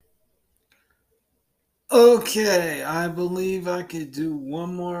Okay, I believe I could do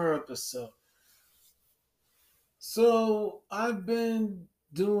one more episode. So, I've been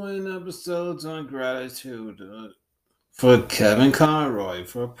doing episodes on gratitude for Kevin Conroy,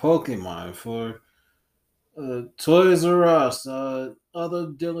 for Pokemon, for Toys R Us, other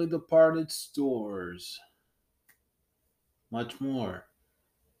dearly departed stores, much more.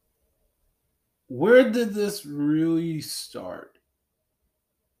 Where did this really start?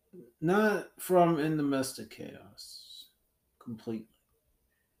 Not from In the Midst of Chaos, completely.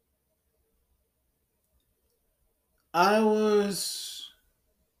 I was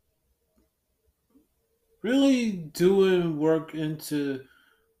really doing work into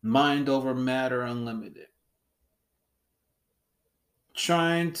Mind Over Matter Unlimited,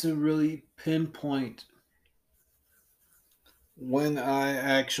 trying to really pinpoint when I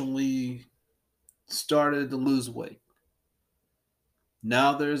actually started to lose weight.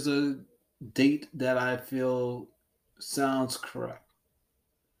 Now there's a date that I feel sounds correct.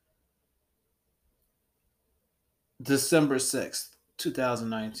 December 6th,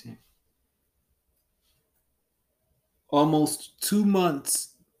 2019. Almost 2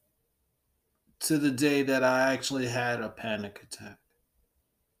 months to the day that I actually had a panic attack.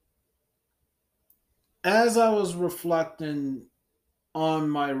 As I was reflecting on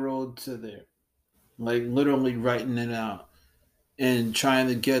my road to there, like literally writing it out and trying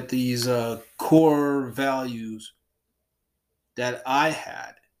to get these core values that I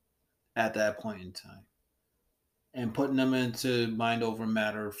had at that point in time and putting them into mind over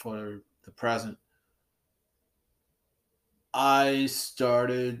matter for the present, I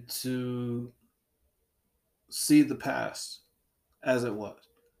started to see the past as it was,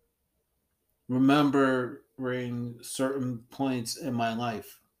 remembering certain points in my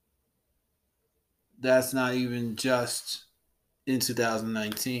life. That's not even just in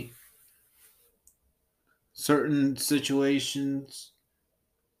 2019. Certain situations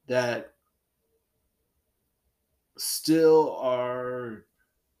that still are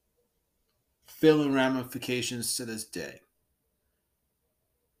feeling ramifications to this day.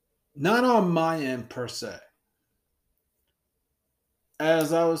 Not on my end per se.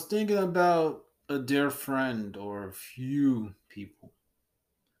 As I was thinking about a dear friend or a few people,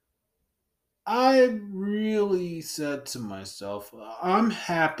 I really said to myself, I'm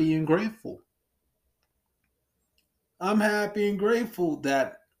happy and grateful. I'm happy and grateful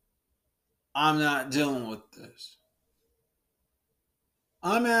that I'm not dealing with this.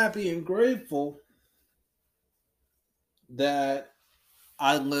 I'm happy and grateful that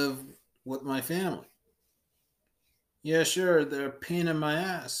I live with my family. Yeah, sure, they're a pain in my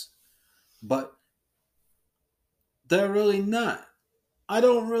ass, but they're really not. I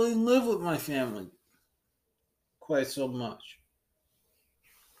don't really live with my family quite so much.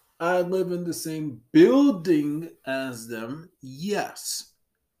 I live in the same building as them, yes,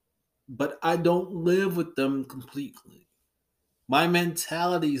 but I don't live with them completely. My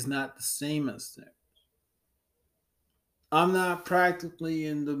mentality is not the same as them. I'm not practically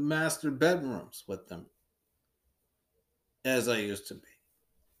in the master bedrooms with them as I used to be.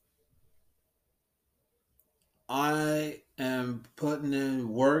 I am putting in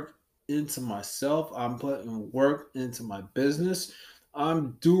work into myself. I'm putting work into my business.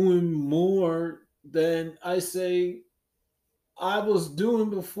 I'm doing more than I say I was doing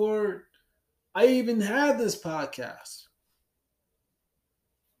before I even had this podcast.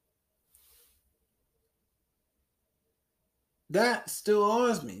 That still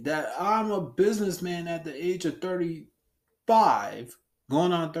awes me that I'm a businessman at the age of 35,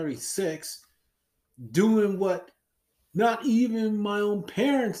 going on 36, doing what not even my own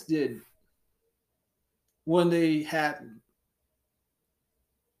parents did when they had me.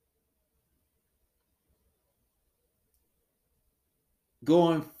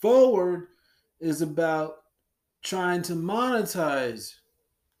 Going forward is about trying to monetize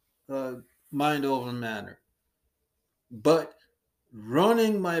uh, mind over matter, but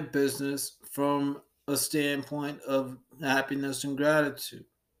running my business from a standpoint of happiness and gratitude.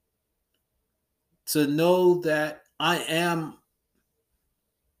 To know that I am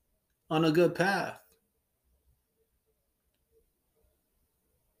on a good path.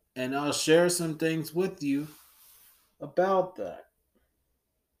 And I'll share some things with you about that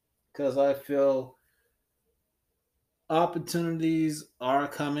because I feel opportunities are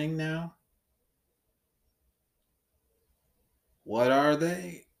coming now. What are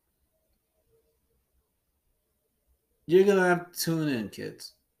they? You're going to have to tune in,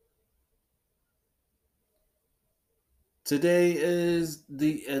 kids. Today is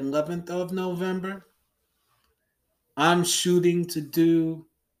the 11th of November. I'm shooting to do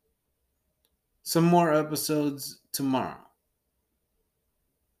some more episodes tomorrow.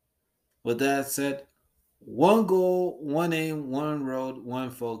 With that said, one goal, one aim, one road, one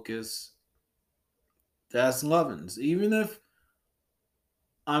focus. That's Lovins. Even if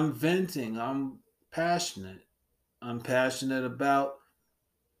I'm venting, I'm passionate. I'm passionate about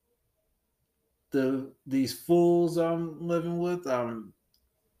these fools I'm living with. I'm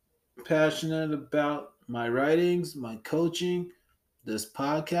passionate about my writings, my coaching, this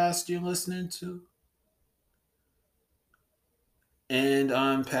podcast you're listening to. And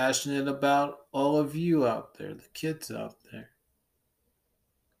I'm passionate about all of you out there, the kids out there.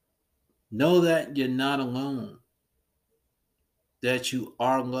 Know that you're not alone, that you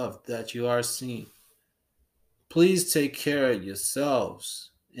are loved, that you are seen. Please take care of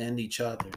yourselves and each other.